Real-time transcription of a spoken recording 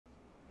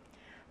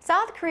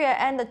South Korea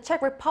and the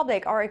Czech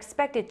Republic are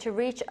expected to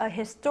reach a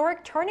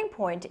historic turning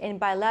point in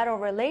bilateral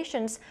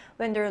relations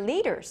when their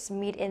leaders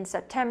meet in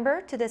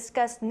September to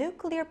discuss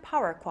nuclear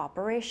power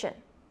cooperation.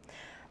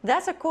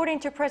 That's according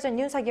to President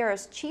Yoon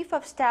Suk-yeol's Chief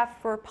of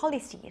Staff for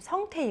Policy,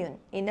 Tae-yoon,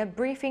 in a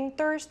briefing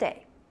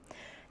Thursday.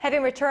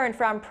 Having returned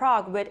from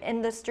Prague with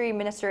Industry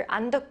Minister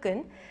Ahn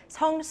Duk-geun,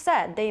 Song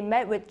said they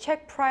met with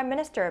Czech Prime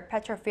Minister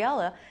Petr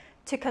Fiala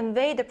to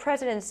convey the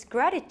president's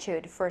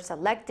gratitude for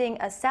selecting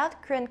a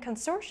South Korean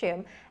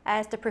consortium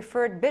as the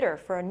preferred bidder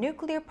for a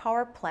nuclear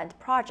power plant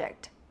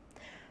project.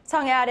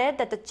 Song added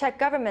that the Czech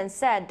government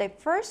said the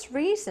first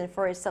reason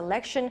for its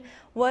selection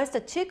was the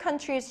two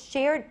countries'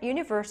 shared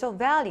universal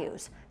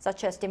values,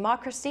 such as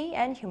democracy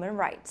and human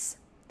rights.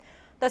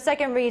 The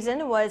second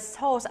reason was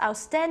Seoul's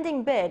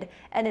outstanding bid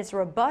and its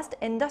robust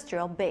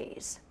industrial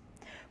base.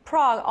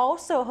 Prague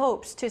also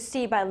hopes to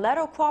see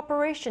bilateral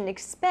cooperation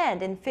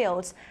expand in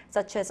fields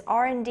such as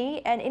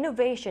R&D and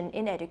innovation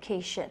in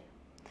education.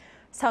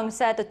 Song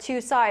said the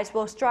two sides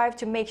will strive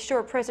to make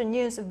sure President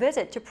Yoon's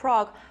visit to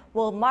Prague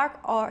will mark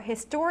a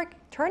historic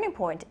turning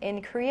point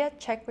in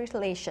Korea-Czech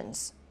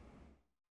relations.